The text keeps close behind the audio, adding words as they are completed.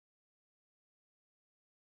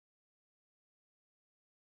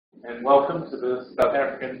and welcome to the South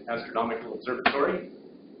African Astronomical Observatory.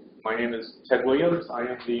 My name is Ted Williams. I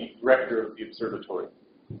am the director of the observatory.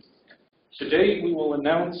 Today we will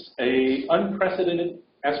announce an unprecedented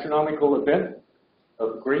astronomical event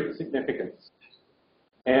of great significance,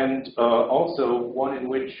 and also one in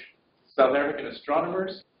which South African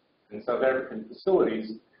astronomers and South African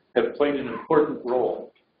facilities have played an important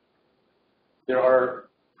role. There are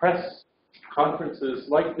press conferences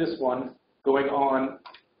like this one going on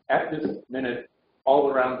at this minute all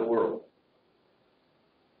around the world.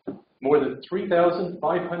 More than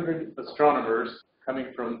 3,500 astronomers coming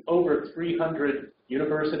from over 300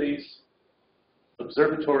 universities,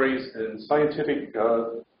 observatories, and scientific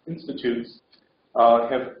institutes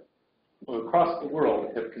across the world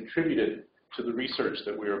have contributed to the research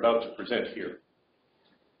that we are about to present here.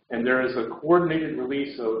 And there is a coordinated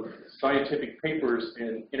release of scientific papers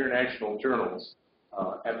in international journals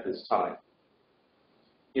at this time.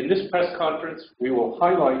 In this press conference, we will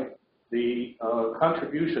highlight the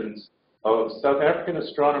contributions of South African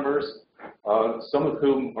astronomers, some of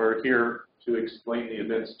whom are here to explain the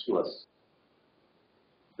events to us.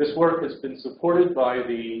 This work has been supported by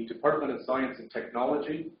the Department of Science and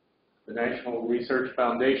Technology, the National Research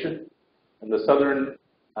Foundation, and the Southern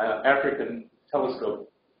African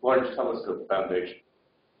Large Telescope Foundation.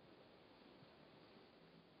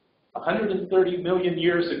 130 million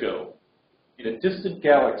years ago, in a distant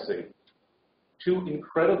galaxy, two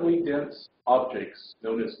incredibly dense objects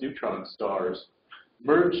known as neutron stars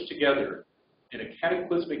merged together in a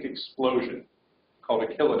cataclysmic explosion called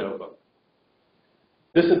a kilonova.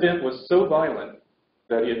 This event was so violent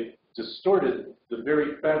that it distorted the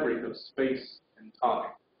very fabric of space and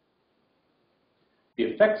time. The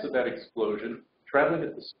effects of that explosion, traveling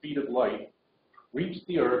at the speed of light, reached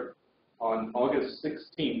the Earth on August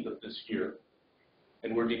 16th of this year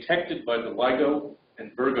and were detected by the LIGO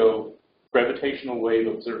and Virgo gravitational wave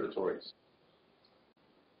observatories.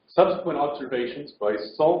 Subsequent observations by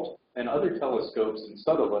SAAO and other telescopes in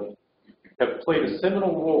Sutherland have played a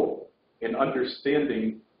seminal role in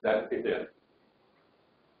understanding that event.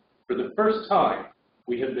 For the first time,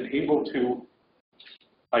 we have been able to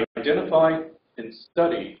identify and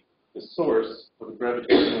study the source of the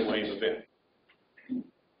gravitational wave event.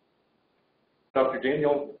 Dr.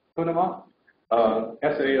 Daniel Punama,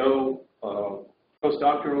 SAAO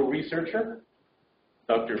postdoctoral researcher,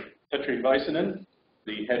 Dr. Petri Väisänen,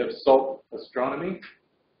 the head of SAAO astronomy,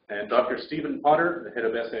 and Dr. Stephen Potter, the head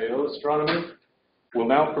of SAAO astronomy, will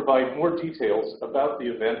now provide more details about the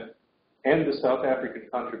event and the South African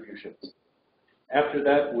contributions. After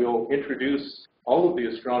that, we'll introduce all of the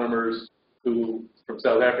astronomers from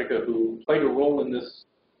South Africa who played a role in this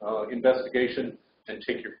investigation and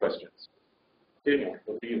take your questions. Daniel,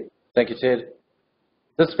 over to you. Thank you, Ted.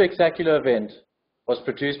 This spectacular event was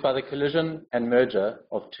produced by the collision and merger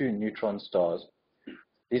of two neutron stars.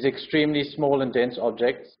 These extremely small and dense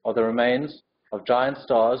objects are the remains of giant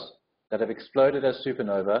stars that have exploded as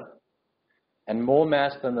supernova, and more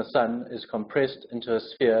mass than the Sun is compressed into a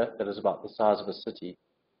sphere that is about the size of a city.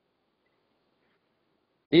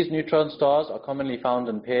 These neutron stars are commonly found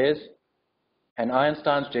in pairs, and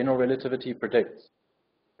Einstein's general relativity predicts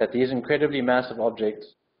that these incredibly massive objects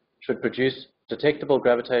should produce detectable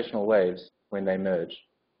gravitational waves when they merge.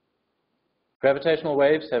 Gravitational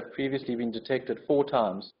waves have previously been detected 4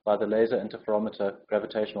 times by the Laser Interferometer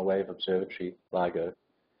Gravitational Wave Observatory, LIGO,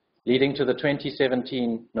 leading to the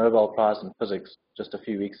 2017 Nobel Prize in Physics just a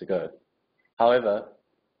few weeks ago. However,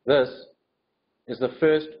 this is the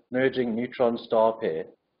first merging neutron star pair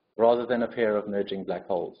rather than a pair of merging black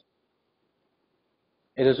holes.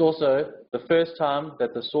 It is also the first time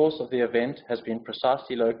that the source of the event has been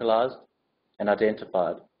precisely localized and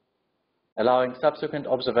identified, allowing subsequent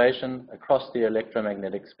observation across the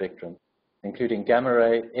electromagnetic spectrum, including gamma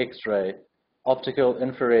ray, X-ray, optical,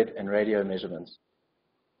 infrared, and radio measurements.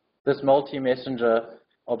 This multi-messenger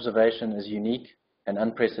observation is unique and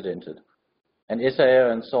unprecedented, and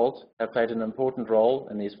SAAO and SALT have played an important role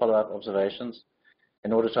in these follow-up observations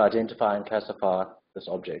in order to identify and classify this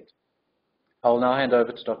object. I will now hand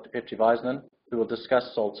over to Dr. Petri Väisänen, who will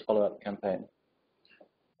discuss SALT's follow-up campaign.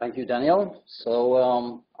 Thank you, Daniel.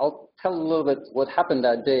 So I'll tell a little bit what happened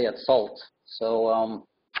that day at SALT. So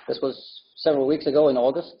this was several weeks ago in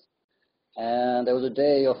August, and there was a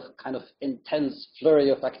day of kind of intense flurry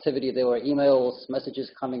of activity. There were emails, messages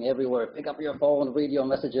coming everywhere. Pick up your phone, read your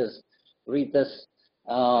messages, read this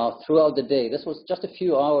throughout the day. This was just a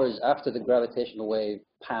few hours after the gravitational wave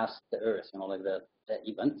passed the Earth, like that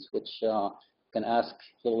event, which you can ask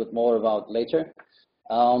a little bit more about later.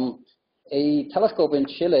 A telescope in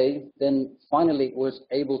Chile then finally was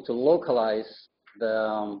able to localize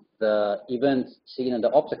the event seen in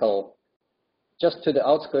the optical just to the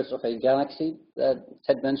outskirts of a galaxy that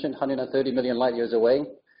Ted mentioned, 130 million light years away,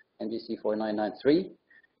 NGC 4993.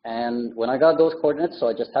 And when I got those coordinates, so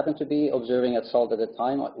I just happened to be observing at SALT at the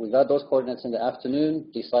time, we got those coordinates in the afternoon,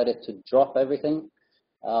 decided to drop everything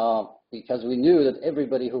because we knew that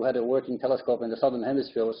everybody who had a working telescope in the southern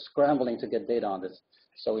hemisphere was scrambling to get data on this.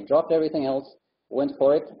 So we dropped everything else, went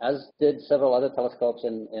for it, as did several other telescopes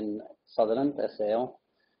in Sutherland, SAAO.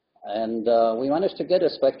 And we managed to get a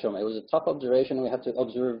spectrum. It was a tough observation. We had to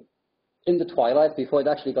observe in the twilight before it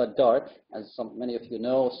actually got dark. As many of you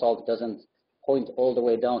know, SALT doesn't point all the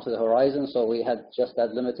way down to the horizon, so we had just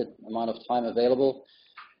that limited amount of time available.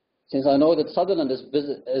 Since I know that Sutherland is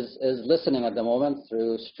listening at the moment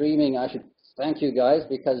through streaming, I should thank you guys,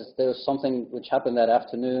 because there was something which happened that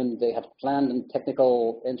afternoon. They had planned a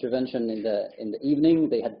technical intervention in the evening.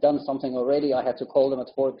 They had done something already. I had to call them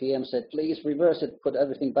at 4 p.m., said, please reverse it, put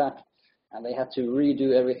everything back. And they had to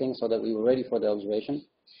redo everything so that we were ready for the observation.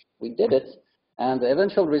 We did it. And the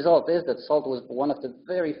eventual result is that SALT was one of the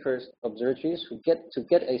very first observatories who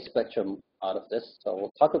get a spectrum out of this. So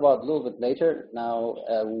we'll talk about a little bit later now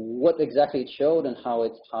what exactly it showed and how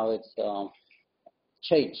it's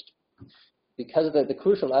changed. Because the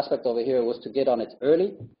crucial aspect over here was to get on it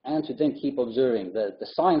early and to then keep observing. The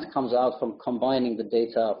science comes out from combining the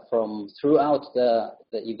data from throughout the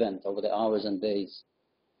event over the hours and days.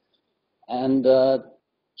 And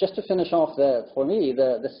just to finish off, for me,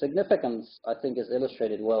 the significance, I think, is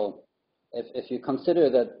illustrated well. If you consider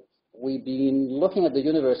that we've been looking at the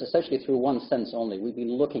universe essentially through one sense only. We've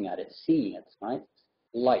been looking at it, seeing it, right?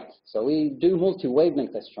 Light. So we do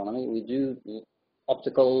multi-wavelength astronomy. We do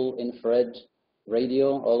optical, infrared,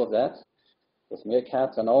 radio, all of that, with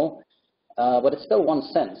meerkats and all. But it's still one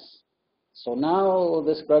sense. So now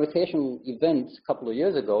this gravitational event a couple of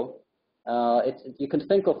years ago, you can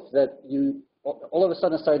think of that you all of a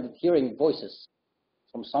sudden started hearing voices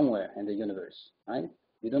from somewhere in the universe, right?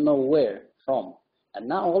 You don't know where from. And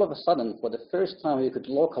now all of a sudden, for the first time, you could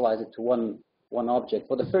localize it to one object.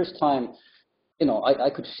 For the first time, you know,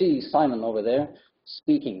 I could see Simon over there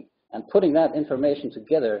speaking, and putting that information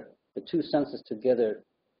together, the two senses together,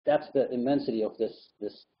 that's the immensity of this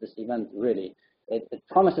event, really. It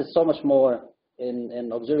promises so much more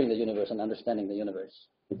in observing the universe and understanding the universe.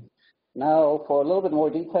 Now, for a little bit more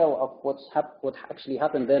detail of what actually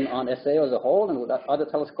happened then on SAAO as a whole and what other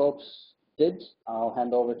telescopes did, I'll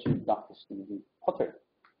hand over to Dr. Stephen Potter.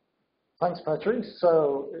 Thanks, Patrick.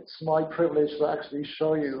 So it's my privilege to actually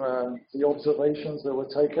show you the observations that were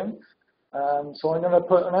taken. So I'm going to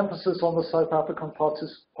put an emphasis on the South African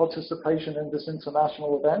participation in this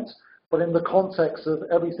international event, but in the context of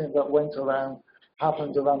everything that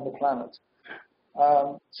happened around the planet.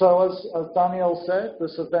 So as Daniel said,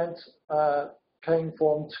 this event came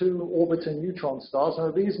from two orbiting neutron stars.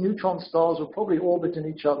 Now, these neutron stars were probably orbiting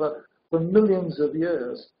each other for millions of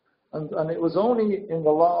years. And it was only in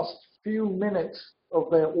the last few minutes of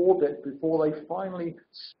their orbit before they finally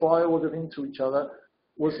spiraled into each other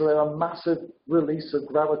was there a massive release of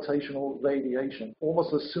gravitational radiation,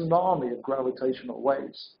 almost a tsunami of gravitational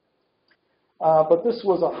waves. But this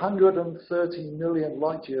was 130 million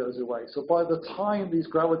light years away. So by the time these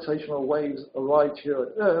gravitational waves arrived here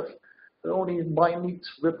at Earth, they're only minute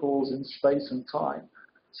ripples in space and time.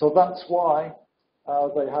 So that's why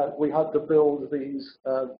we had to build these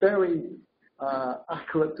very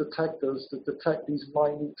accurate detectors to detect these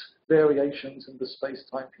minute variations in the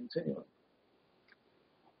space-time continuum.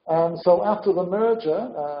 And so after the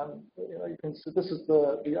merger, you can see this is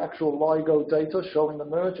the actual LIGO data showing the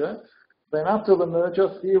merger. Then after the merger,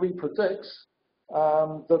 theory predicts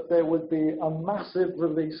that there would be a massive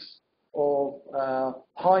release of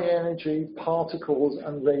high-energy particles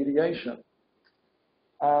and radiation.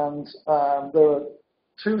 And there are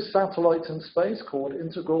two satellites in space called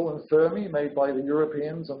Integral and Fermi, made by the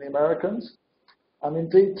Europeans and the Americans. And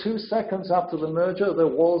indeed, 2 seconds after the merger, there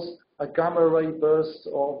was a gamma-ray burst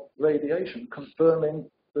of radiation, confirming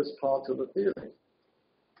this part of the theory.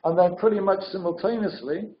 And then pretty much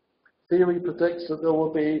simultaneously, theory predicts that there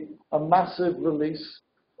will be a massive release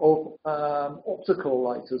of optical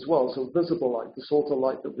light as well, so visible light, the sort of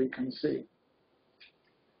light that we can see.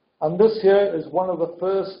 And this here is one of the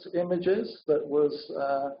first images that was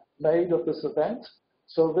made of this event.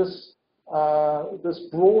 So this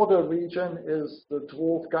broader region is the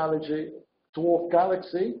dwarf galaxy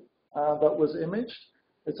that was imaged.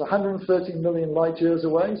 It's 130 million light years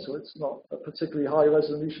away, so it's not a particularly high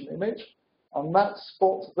resolution image. And that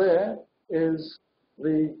spot there is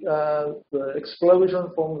the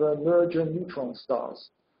explosion from the merger neutron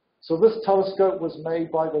stars. So this telescope was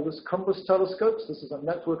made by the Cumbres telescopes. This is a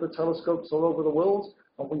network of telescopes all over the world,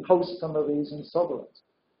 and we host some of these in Sutherland.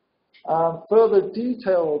 Further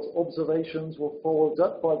detailed observations were followed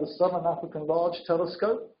up by the Southern African Large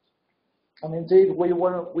Telescope. And indeed, we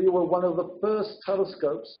were one of the first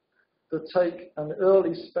telescopes to take an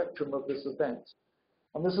early spectrum of this event.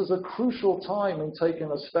 And this is a crucial time in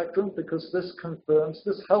taking a spectrum because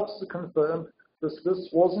this helps to confirm that this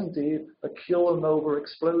was indeed a kilonova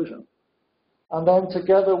explosion. And then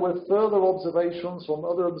together with further observations from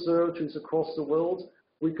other observatories across the world,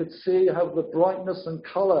 we could see how the brightness and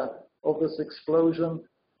color of this explosion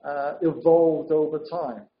evolved over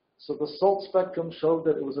time. So the SALT spectrum showed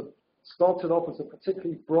that it started off as a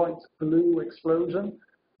particularly bright blue explosion,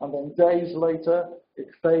 and then days later, it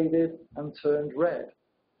faded and turned red.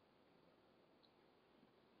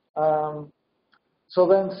 So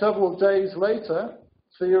then several days later,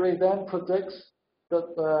 theory then predicts that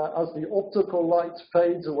as the optical light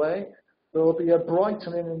fades away, there will be a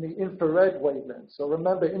brightening in the infrared wavelength. So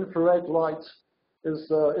remember, infrared light is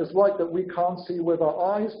light that we can't see with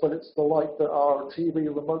our eyes, but it's the light that our TV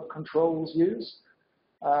remote controls use.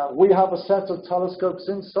 We have a set of telescopes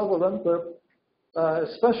in Sutherland that are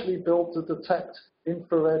especially built to detect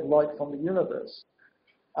infrared light from the universe.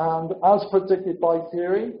 And as predicted by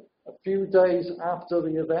theory, a few days after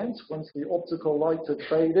the event, once the optical light had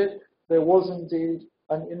faded, there was indeed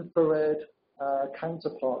an infrared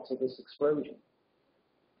counterpart to this explosion.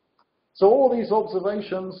 So all these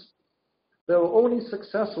observations, they were only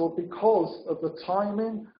successful because of the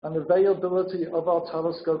timing and availability of our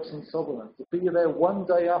telescopes in Sutherland, to be there one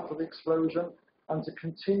day after the explosion and to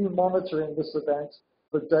continue monitoring this event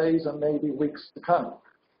for days and maybe weeks to come.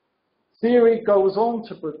 Theory goes on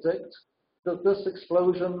to predict that this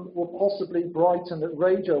explosion will possibly brighten at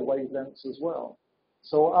radio wavelengths as well.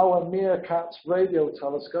 So our Meerkat radio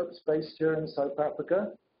telescopes based here in South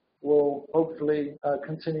Africa will hopefully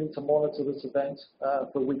continue to monitor this event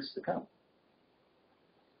for weeks to come.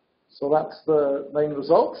 So that's the main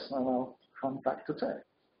results, and I'll hand back to Ted.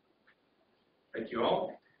 Thank you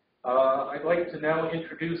all. I'd like to now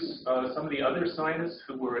introduce some of the other scientists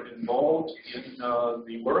who were involved in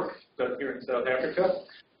the work done here in South Africa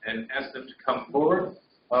and ask them to come forward.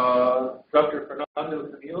 Dr. Fernando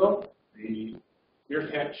Camilo, the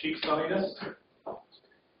Meerkat chief scientist.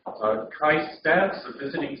 Kai Stats, a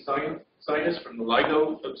visiting scientist from the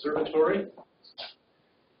LIGO Observatory.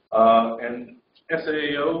 And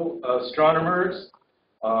SAAO astronomers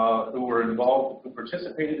who were involved, who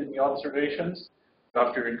participated in the observations.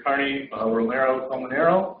 Dr. Encarni Romero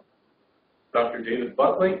Comunero, Dr. David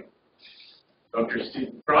Buckley, Dr.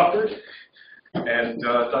 Stephen Crawford, and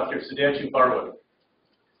Dr. Sudhanshu Barwood.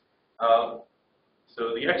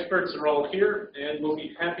 So the experts are all here, and we'll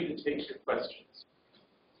be happy to take your questions.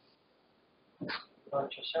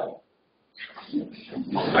 About yourself.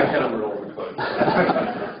 I had them roll the close.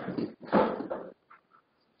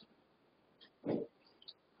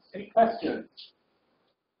 Any questions?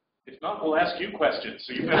 If not, we'll ask you questions,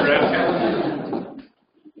 so you better ask them.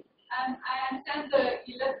 I understand the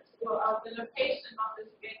location of this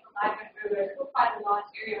event of LIGO is quite a large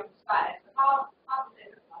area of the sky. So how does it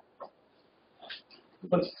look like? Who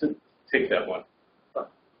wants to take that one?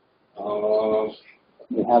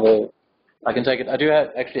 You have a. I can take it.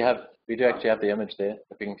 We do actually have the image there,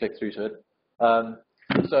 if we can click through to it.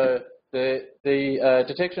 So the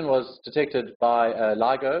detection was detected by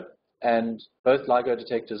LIGO, and both LIGO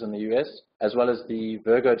detectors in the US, as well as the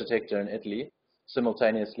Virgo detector in Italy,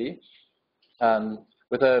 simultaneously,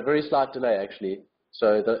 with a very slight delay, actually.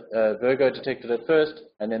 So the Virgo detected it first,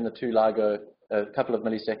 and then the two LIGO a couple of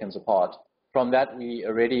milliseconds apart. From that, we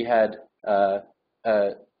already had a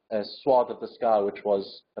swath of the sky, which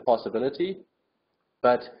was a possibility.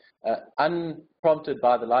 But unprompted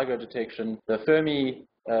by the LIGO detection, the Fermi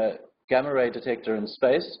gamma ray detector in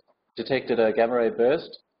space detected a gamma ray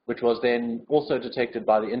burst, which was then also detected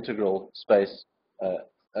by the integral space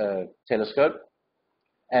telescope.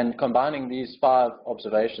 And combining these 5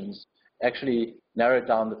 observations actually narrowed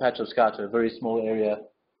down the patch of sky to a very small area,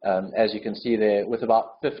 as you can see there, with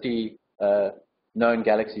about 50 known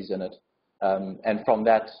galaxies in it. And from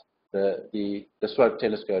that, the SWOPE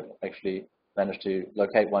telescope actually managed to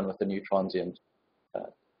locate one with the new transient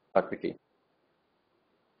quite quickly.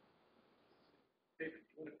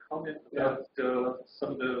 Comment about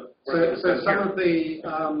some of the... So some of the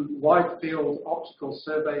wide field optical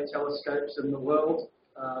survey telescopes in the world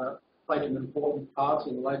played an important part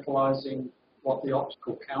in localizing what the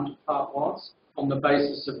optical counterpart was on the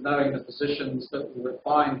basis of knowing the positions that we would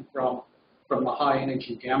find from the high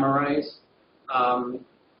energy gamma rays.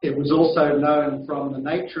 It was also known from the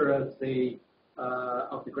nature of the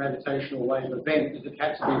gravitational wave event that it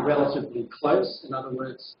had to be relatively close. In other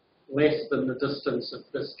words, less than the distance of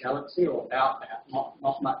this galaxy, or about that,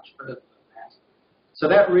 not much further than that. So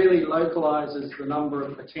that really localizes the number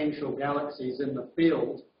of potential galaxies in the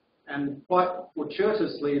field. And quite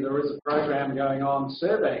fortuitously, there is a program going on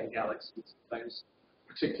surveying galaxies at those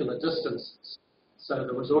particular distances. So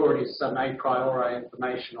there was already some a priori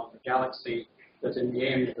information on the galaxy that in the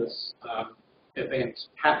end this event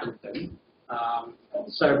happened in.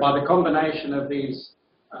 So by the combination of these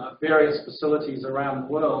various facilities around the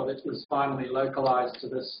world, it was finally localized to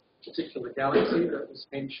this particular galaxy that was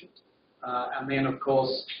mentioned. And then, of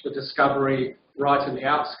course, the discovery right in the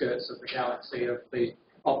outskirts of the galaxy of the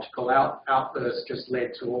optical outburst just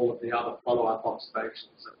led to all of the other follow-up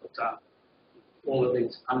observations that were done. All of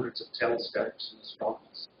these hundreds of telescopes and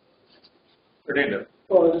astronomers. Fernando.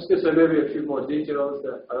 Well, I'm just going to say maybe a few more details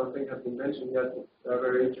that I don't think have been mentioned yet that are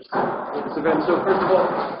very interesting in this event. So first of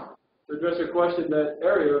all, to address your question, that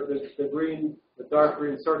area of the dark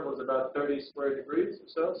green circle is about 30 square degrees or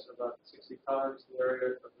so about 60 times the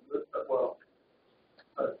area of the moon,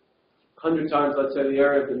 100 times, let's say, the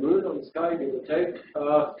area of the moon on the sky, give or take.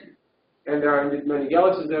 And there are indeed many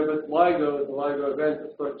galaxies there, but LIGO, the LIGO event,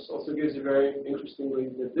 of course, also gives you very interestingly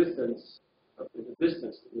the distance to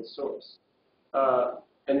the source.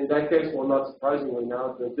 And in that case, well, not surprisingly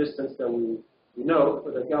now, the distance that we know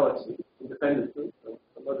for the galaxy, independently of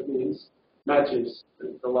what it means, matches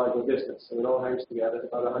the LIGO distance. So it all hangs together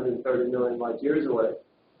about 130 million light years away.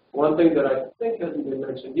 One thing that I think hasn't been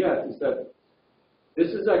mentioned yet is that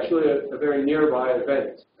this is actually a very nearby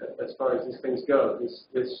event as far as these things go.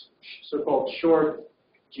 This so-called short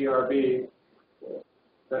GRB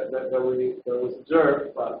that was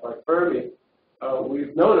observed by Fermi,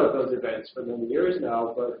 we've known of those events for many years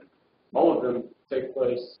now, but all of them take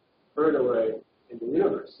place further away in the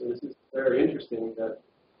universe. So this is very interesting that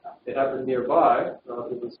it happened nearby,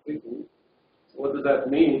 relatively speaking. So what does that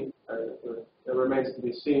mean? That remains to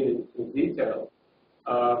be seen in detail.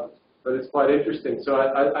 But it's quite interesting. So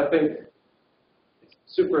I think it's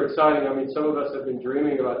super exciting. I mean, some of us have been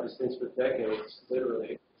dreaming about these things for decades,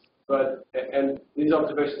 literally. And these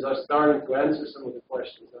observations are starting to answer some of the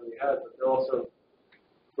questions that we had, but they're also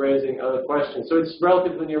raising other questions. So it's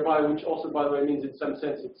relatively nearby, which also, by the way, means in some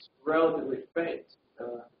sense it's relatively faint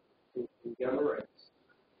in gamma rays.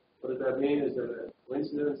 What does that mean? Is there a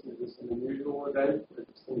coincidence? Is this an unusual event? As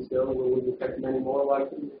things go, will we detect many more like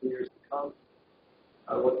them in the years to come?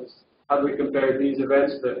 How do we compare these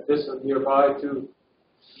events, this one nearby, to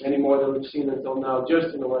many more that we've seen until now,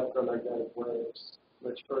 just in electromagnetic waves,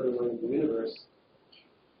 much further away in the universe?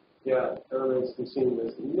 Yeah, that remains to be seen.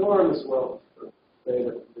 There's enormous wealth of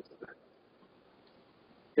data from this event.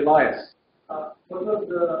 Elias. What are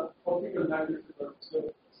the optical magnitude of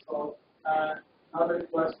the source? And another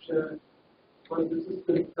question, was the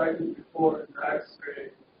system detected before in the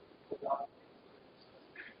X-ray?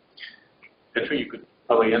 Petra, you could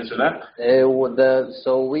probably answer that.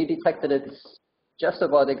 So we detected it just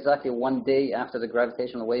about exactly 1 day after the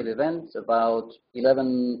gravitational wave event, about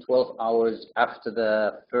 11, 12 hours after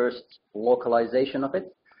the first localization of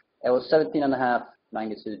it. It was 17.5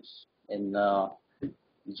 magnitudes in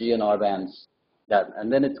GNR bands.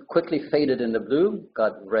 And then it quickly faded in the blue,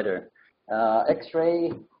 got redder.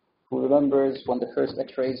 X-ray, who remembers when the first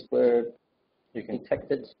X-rays were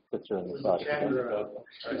detected? Put you on the side.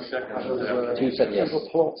 2 seconds. 2 seconds, yes.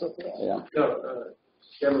 Yeah. No,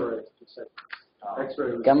 gamma rays, 2 seconds.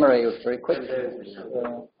 X-ray was Gamma ray was very quick.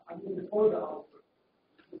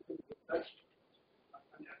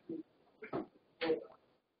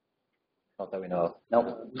 Not that we know of. Nope.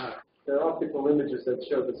 No. There are optical images that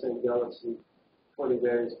show the same galaxy 20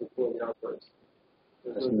 days before the outburst.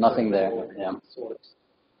 There's nothing there. Yeah.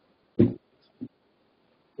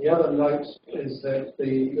 The other note is that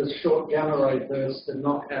the short gamma ray burst did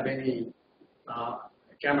not have any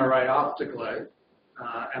gamma ray afterglow,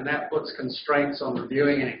 and that puts constraints on the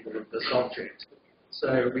viewing angle of this object.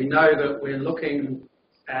 So we know that we're looking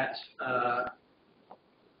at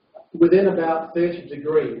within about 30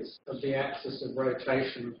 degrees of the axis of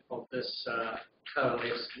rotation of this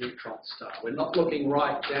coalesced neutron star. We're not looking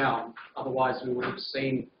right down, otherwise we would have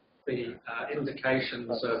seen the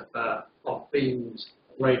indications of beams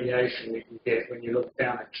radiation we can get when you look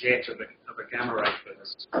down a jet of a gamma ray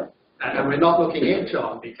burst. And we're not looking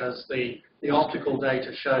edge-on because the optical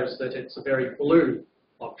data shows that it's a very blue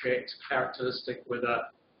object, characteristic with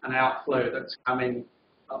an outflow that's coming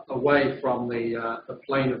away from the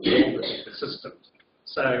plane of the orbit of the system.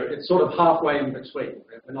 So it's sort of halfway in between.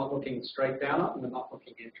 We're not looking straight down it, and we're not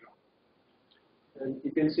looking edge-on. And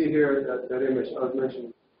you can see here that image I was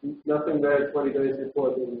mentioning. Nothing there 20 days before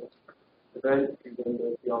the event, and then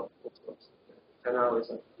the optical source, 10 hours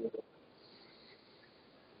after the event.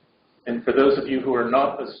 And for those of you who are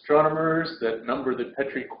not astronomers, that number that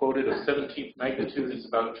Petri quoted of 17th magnitude is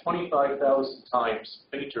about 25,000 times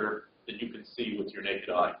fainter than you can see with your naked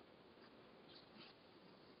eye.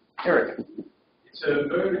 Eric. It's a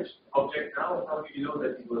merged object now. How do you know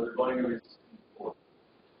that you were going with it before?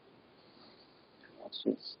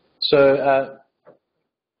 So,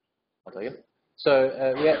 I'll take it.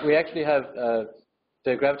 So we actually have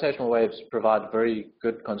the gravitational waves provide very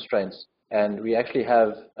good constraints, and we actually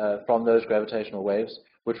have from those gravitational waves,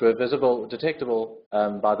 which were detectable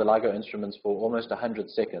by the LIGO instruments for almost 100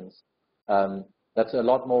 seconds. That's a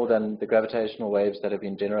lot more than the gravitational waves that have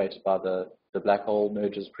been generated by the black hole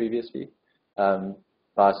mergers previously, by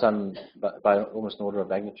almost an order of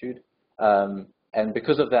magnitude. And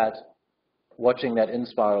because of that, watching that in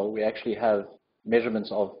spiral, we actually have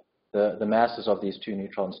measurements of the masses of these two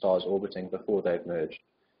neutron stars orbiting before they've merged,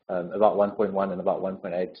 about 1.1 and about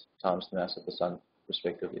 1.8 times the mass of the Sun,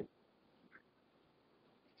 respectively.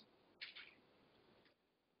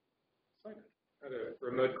 I had a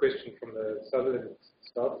remote question from the Sutherland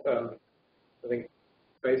staff. I think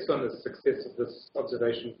based on the success of this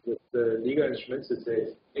observation with the LIGO instruments, is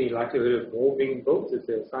there any likelihood of more being built? Is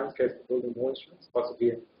there a science case for building more instruments, possibly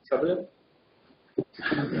in Sutherland?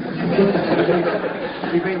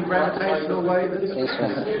 You mean gravitational wave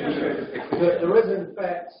instruments? There is, in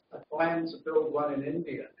fact, a plan to build one in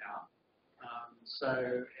India now. So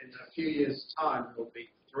in a few years' time, there will be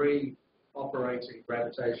 3 operating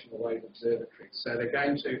gravitational wave observatories. So they're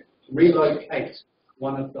going to relocate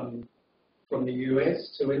one of them from the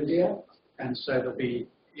US to India. And so there'll be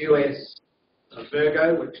US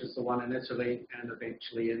Virgo, which is the one in Italy, and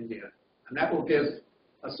eventually India. And that will give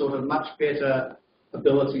a sort of much better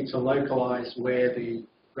ability to localize where the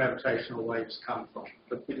gravitational waves come from.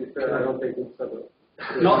 But to be fair, I don't think it's Sutherland.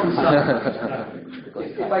 Not in Sutherland.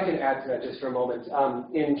 If I can add to that just for a moment.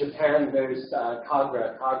 In Japan, there's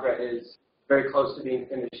Kagra. Kagra is very close to being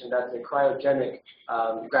finished, and that's a cryogenic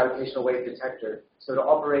gravitational wave detector. So to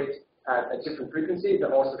operate at a different frequency,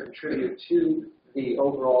 but also contribute to the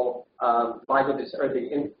overall the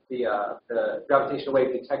gravitational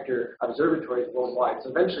wave detector observatories worldwide. So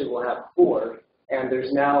eventually we'll have 4, and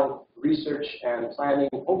there's now research and planning,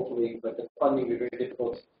 hopefully, but the funding will be very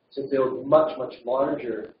difficult to build much, much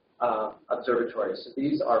larger observatories. So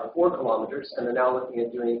these are 4 kilometers, and they're now looking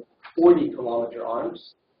at doing 40-kilometer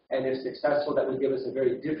arms. And if successful, that would give us a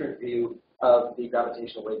very different view of the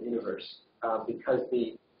gravitational wave universe, because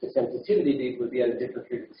the sensitivity would be at a different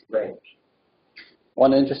frequency range.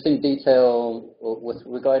 One interesting detail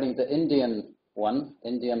regarding the Indian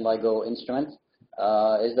LIGO instrument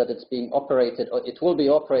is that it's being operated, or it will be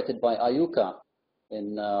operated by Ayuka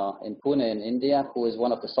in Pune in India, who is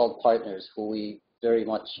one of the SALT partners, who we very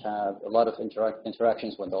much have a lot of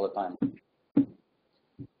interactions with all the time.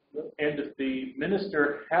 And if the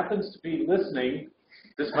minister happens to be listening,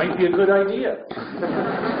 this might be a good idea.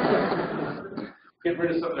 Get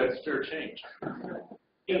rid of some of that stir change.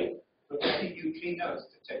 Yeah. But what do neutrinos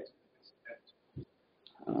detect in this event?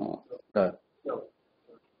 Oh. No.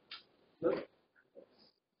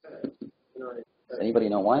 Does anybody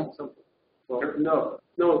know why? Well, no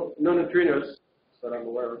neutrinos that I'm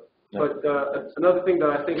aware of. No. But another thing that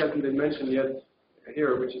I think hasn't been mentioned yet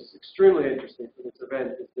here, which is extremely interesting for this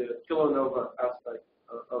event, is the kilonova aspect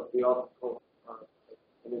of the optical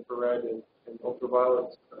and infrared and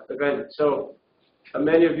ultraviolet event. So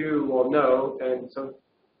many of you will know, and some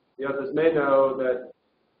the others may know, that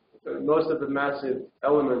most of the massive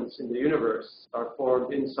elements in the universe are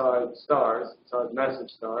formed inside stars, inside massive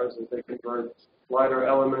stars, as they convert lighter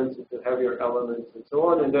elements into heavier elements and so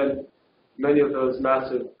on. And then many of those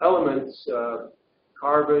massive elements,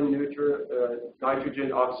 carbon,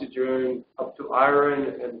 nitrogen, oxygen, up to iron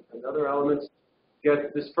and other elements,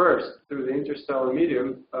 get dispersed through the interstellar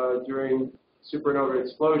medium during supernova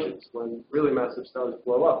explosions, when really massive stars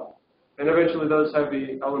blow up. And eventually those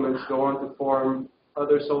heavy elements go on to form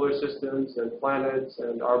other solar systems and planets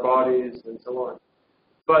and our bodies and so on.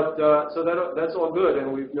 But so that's all good,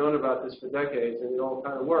 and we've known about this for decades, and it all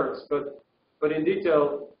kind of works. But in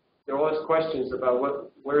detail, there are always questions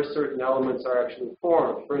about where certain elements are actually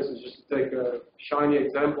formed. For instance, just to take a shiny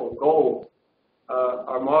example, gold.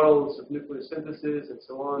 Our models of nucleosynthesis and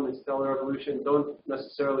so on in stellar evolution don't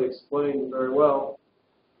necessarily explain very well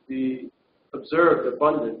the observed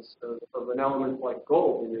abundance of an element like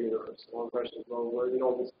gold in the universe. So one question is, well, where did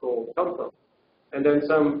all this gold come from? And then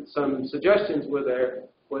some suggestions were there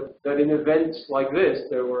that in events like this,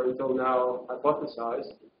 there were until now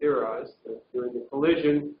hypothesized, theorized, that during the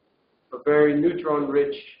collision of very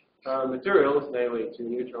neutron-rich materials, namely two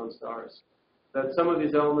neutron stars, that some of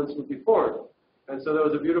these elements would be formed. And so that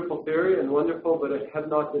was a beautiful theory and wonderful, but it had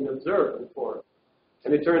not been observed before.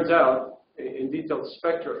 And it turns out, in detailed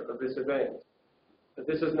spectra of this event, that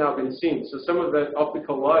this has now been seen. So some of that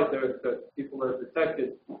optical light that people have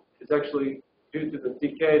detected is actually due to the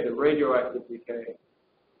decay, the radioactive decay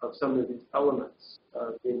of some of these elements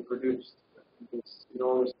being produced in this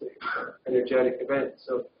enormously energetic event.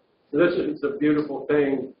 So this is a beautiful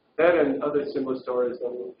thing. That and other similar stories that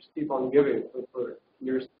will just keep on giving for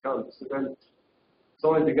years to come. This event, it's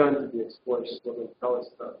only begun to be explored. What will tell us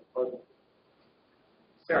about it.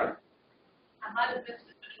 Sarah. I might have missed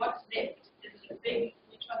it, but what's next? Is it a big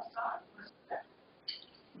neutron star?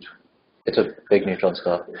 It's a big neutron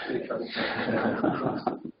star.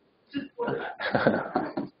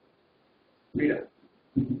 Rita.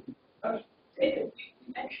 David,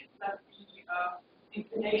 you mentioned that the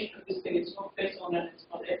inclination of this thing is not Besson and it's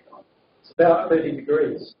not Epsilon. It's about 30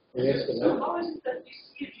 degrees. Yes, so how is it that you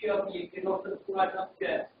see a GRB if you're not looking right up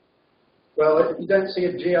there? Well, you don't see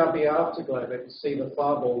a GRB afterglow, but you see the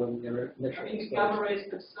fireball in your initial. I mean, the gamma rays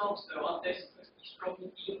themselves, though, aren't they supposed to be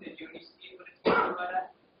strongly beamed and you only see what it's doing by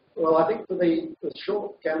that? Well, I think for the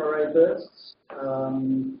short gamma ray bursts,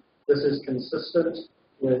 this is consistent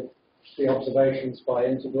with the observations by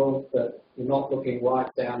integral that you're not looking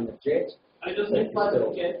right down the jet. And it doesn't imply that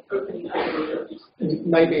the jet opening out at least.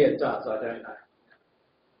 Maybe it does, I don't know.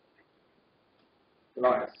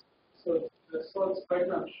 Right. So the solid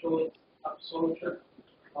spectrum shows absorption.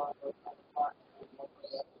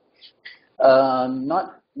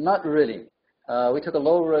 Not really. We took a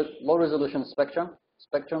low resolution spectrum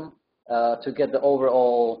to get the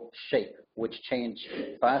overall shape, which changed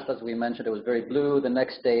fast. As we mentioned, it was very blue. The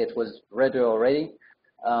next day it was redder already.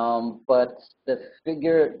 But the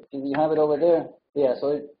figure, do we have it over there? Yeah,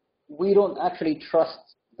 so we don't actually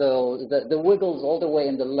trust the wiggles all the way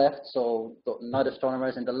in the left, so not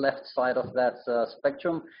astronomers in the left side of that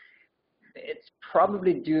spectrum. It's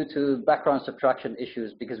probably due to background subtraction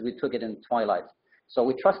issues because we took it in twilight. So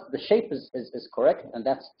we trust the shape is correct, and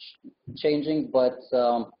that's changing, but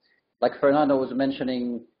like Fernando was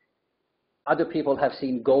mentioning, other people have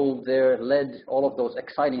seen gold there, lead, all of those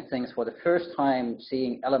exciting things for the first time,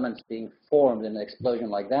 seeing elements being formed in an explosion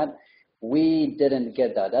like that. We didn't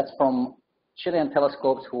get that. That's from Chilean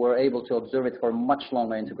telescopes who were able to observe it for much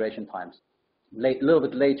longer integration times. A little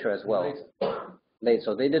bit later as well. Late.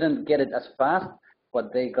 So they didn't get it as fast,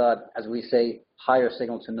 but they got, as we say, higher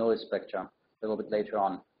signal to noise spectra a little bit later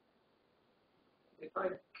on.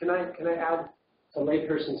 Can I add a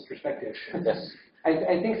layperson's perspective? Yes.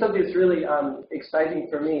 I think something that's really exciting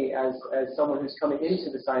for me as someone who's coming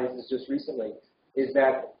into the sciences just recently is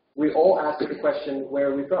that we all ask the question,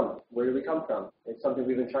 where are we from? Where do we come from? It's something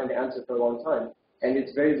we've been trying to answer for a long time. And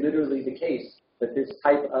it's very literally the case that this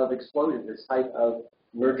type of explosion, this type of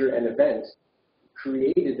merger and event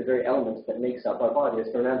created the very elements that makes up our body,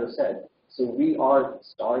 as Fernando said. So we are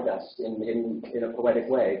stardust in a poetic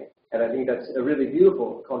way. And I think that's a really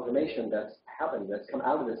beautiful confirmation that's happened, that's come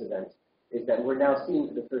out of this event, is that we're now seeing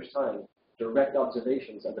for the first time direct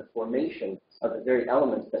observations of the formation of the very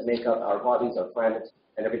elements that make up our bodies, our planets,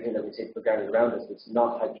 and everything that we take for granted around us that's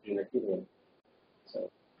not hydrogen or helium. So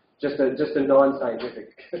just a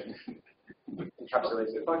non-scientific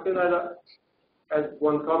encapsulation. If I could add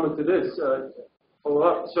one comment to this, follow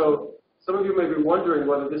up. So some of you may be wondering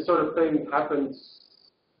whether this sort of thing happens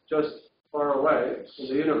just far away in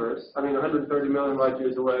the universe. I mean, 130 million light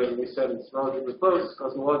years away, we said it's relatively close,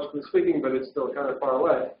 cosmologically speaking, but it's still kind of far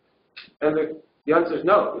away. And the answer is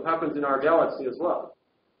no. It happens in our galaxy as well.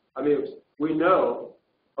 I mean, we know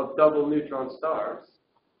of double neutron stars.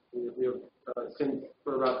 We have, since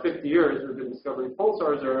for about 50 years, we've been discovering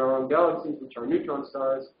pulsars in our own galaxies, which are neutron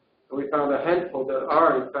stars. And we found a handful that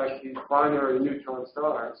are, in fact, these binary neutron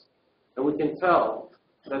stars. And we can tell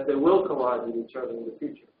that they will collide with each other in the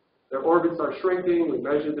future. Their orbits are shrinking. We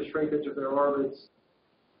measure the shrinkage of their orbits.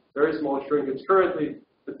 Very small shrinkage currently.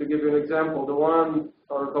 But to give you an example, the one,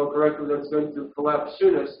 if I recall correctly, that's going to collapse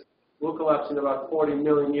soonest will collapse in about 40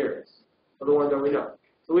 million years, for the one that we know.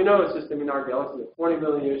 So we know a system in our galaxy that 40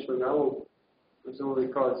 million years from now will presumably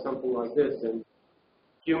cause something like this. And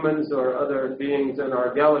humans or other beings in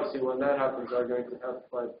our galaxy, when that happens, are going to have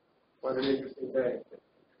quite an interesting day.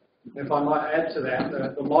 If I might add to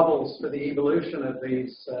that, the models for the evolution of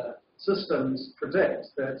these systems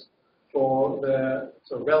predict that for the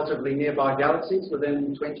sort of relatively nearby galaxies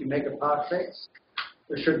within 20 megaparsecs,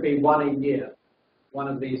 there should be one a year. one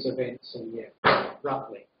of these events a year,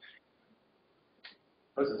 roughly.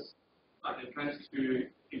 Moses. Are they plans to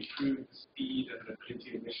improve the speed and the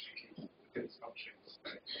ability of measuring against objects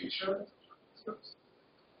in the future?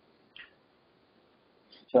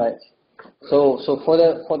 Right. So for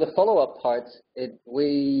the follow-up part, it's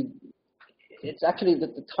actually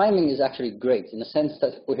the timing is actually great in the sense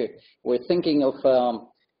that we're thinking of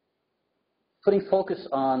putting focus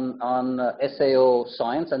on SAO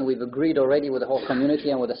science, and we've agreed already with the whole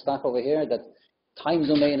community and with the staff over here that time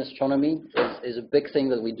domain astronomy is a big thing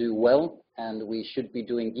that we do well, and we should be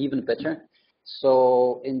doing even better.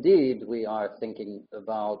 So indeed, we are thinking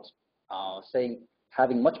about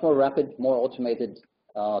having much more rapid, more automated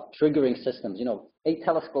triggering systems. You know, a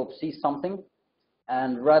telescope sees something,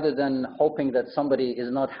 and rather than hoping that somebody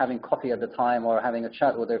is not having coffee at the time or having a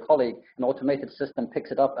chat with their colleague, an automated system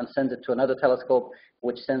picks it up and sends it to another telescope,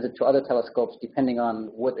 which sends it to other telescopes depending on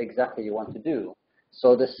what exactly you want to do.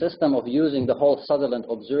 So the system of using the whole Sutherland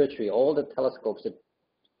Observatory, all the telescopes,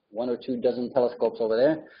 1 or 2 dozen telescopes over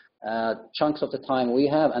there, chunks of the time we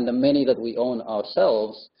have, and the many that we own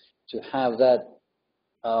ourselves, to have that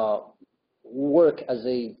work as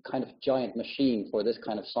a kind of giant machine for this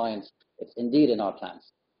kind of science. It's indeed in our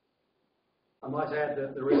plans. I might add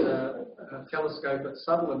that there is a telescope at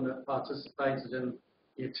Sutherland that participated in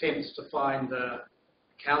the attempts to find a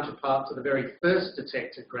counterpart to the very first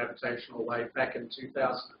detected gravitational wave back in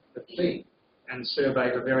 2015 and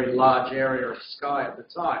surveyed a very large area of sky at the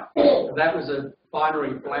time. That was a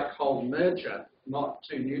binary black hole merger, not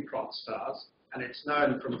 2 neutron stars, and it's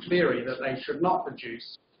known from theory that they should not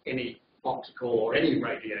produce any optical or any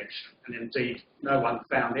radiation, and indeed no one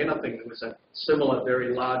found anything. There was a similar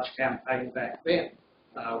very large campaign back then,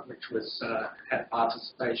 which had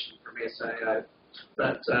participation from SAAO,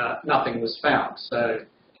 but nothing was found. So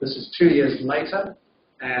this is 2 years later,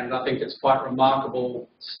 and I think it's quite remarkable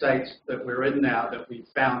state that we're in now, that we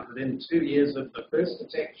found within 2 years of the first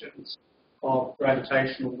detections of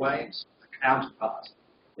gravitational waves, a counterpart.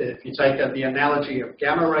 If you take the analogy of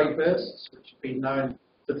gamma ray bursts, which have been known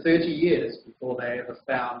for 30 years before they ever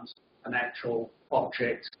found an actual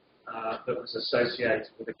object that was associated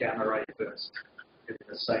with a gamma ray burst in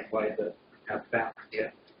the same way that we have found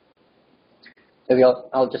here. Maybe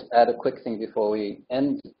I'll just add a quick thing before we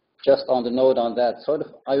end. Just on the note on that sort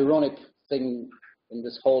of ironic thing in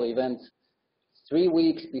this whole event, 3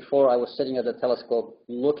 weeks before I was sitting at the telescope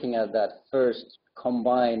looking at that first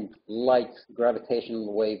combined light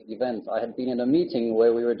gravitational wave event, I had been in a meeting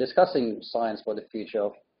where we were discussing science for the future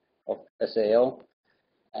of SAO,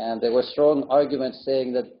 and there were strong arguments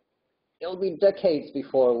saying that it'll be decades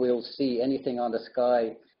before we'll see anything on the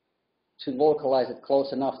sky to localize it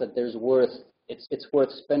close enough that it's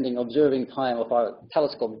worth spending observing time of our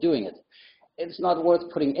telescope doing it. It's not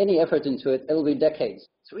worth putting any effort into it. It'll be decades.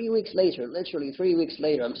 3 weeks later, literally 3 weeks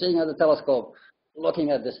later, I'm sitting at the telescope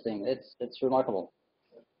looking at this thing. It's remarkable.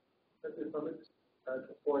 That's it from it.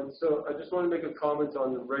 Point. So I just want to make a comment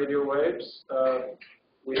on the radio waves.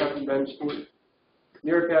 We haven't mentioned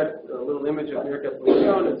NearCat, a little image of NearCat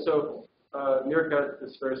Leon, and so NearCat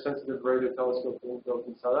is a very sensitive radio telescope being built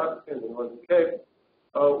in South Africa in the Northern Cape.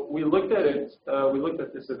 We looked at it. We looked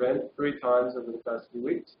at this event 3 times over the past few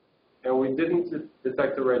weeks, and we didn't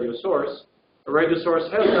detect a radio source. A radio source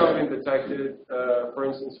has now been detected, for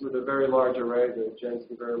instance, with a very large array, the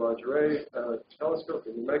Jensen Very Large Array telescope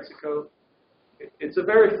in New Mexico. It's a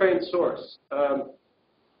very faint source.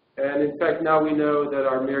 And in fact, now we know that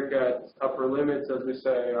our NearCat upper limits, as we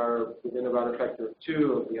say, are within about a factor of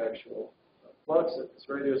 2 of the actual flux of this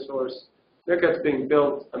radio source. NearCat's being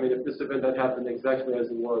built. I mean, if this event had happened exactly as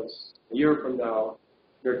it was a year from now,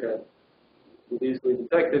 NearCat would easily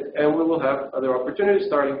detect it, and we will have other opportunities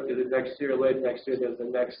starting either next year, late next year. There's the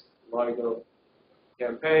next LIGO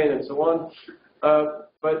campaign and so on.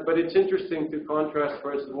 But it's interesting to contrast,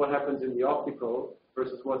 for instance, what happens in the optical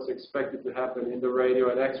versus what's expected to happen in the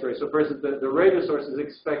radio and X-ray. So, for instance, the radio source is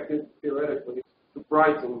expected, theoretically, to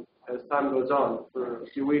brighten as time goes on for a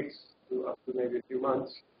few weeks to up to maybe a few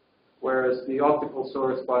months, whereas the optical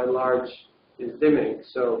source, by and large, is dimming.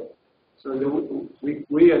 So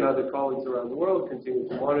we and other colleagues around the world continue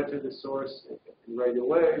to monitor the source in radio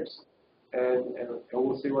waves, and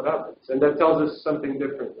we'll see what happens. And that tells us something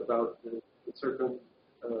different about the certain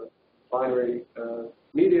binary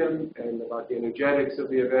medium and about the energetics of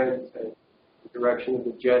the event and the direction of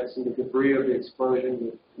the jets and the debris of the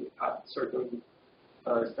explosion with certain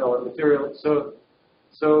stellar material.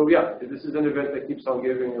 So yeah, this is an event that keeps on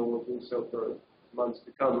giving and will do so for months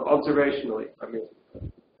to come, observationally. I mean,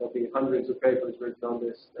 There'll be hundreds of papers written on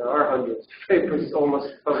this. There are hundreds of papers almost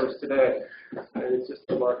published today, and it's just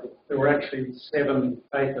remarkable. There were actually 7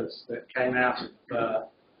 papers that came out of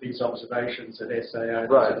these observations at SAAO that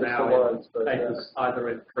Right, are now in papers either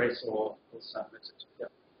in press or submitted. Yeah.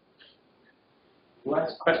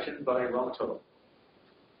 Last question by Ramato.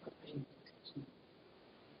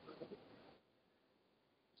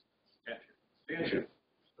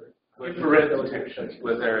 Infrared detection.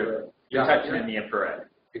 Was there detection in the infrared?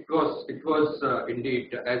 It was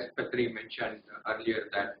indeed, as Petri mentioned earlier,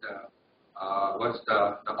 that once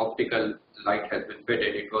the optical light has been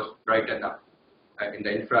fitted, it was bright enough in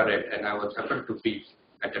the infrared, and I was happened to be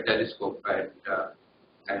at the telescope,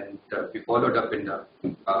 and we followed up in the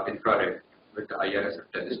infrared with the IRSF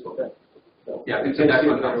telescope. Yeah, so that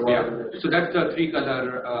one. Yeah. So that's the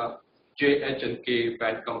 3-color J, H, and K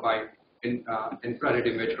band combined in infrared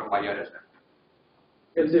image from IRSF.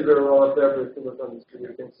 You can see very well up there, but if you look on the screen,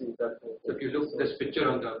 you can see that. So if you look this picture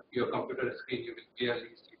on your computer screen, you will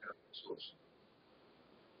clearly see the source.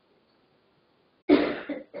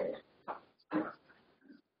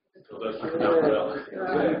 So that's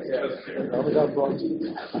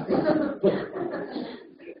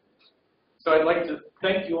So I'd like to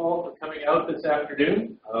thank you all for coming out this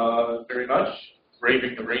afternoon very much,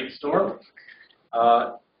 braving the rainstorm.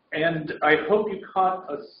 And I hope you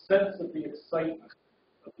caught a sense of the excitement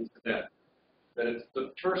of this event, that it's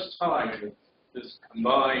the first time that this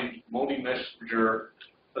combined multi-messenger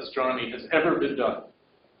astronomy has ever been done.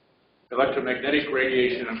 Electromagnetic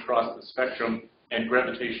radiation across the spectrum and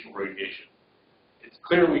gravitational radiation. It's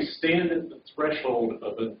clear we stand at the threshold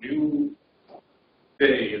of a new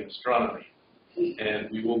day in astronomy,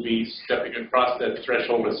 and we will be stepping across that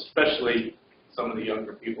threshold, especially some of the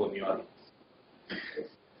younger people in the audience.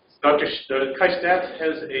 Dr. Kajstat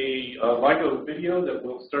has a LIGO video that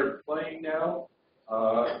will start playing now.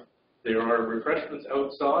 There are refreshments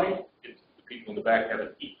outside. If the people in the back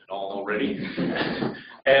haven't eaten it all already.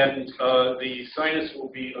 And the scientists will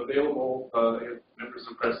be available if members of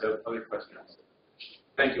the press have other questions.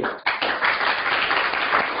 Thank you all.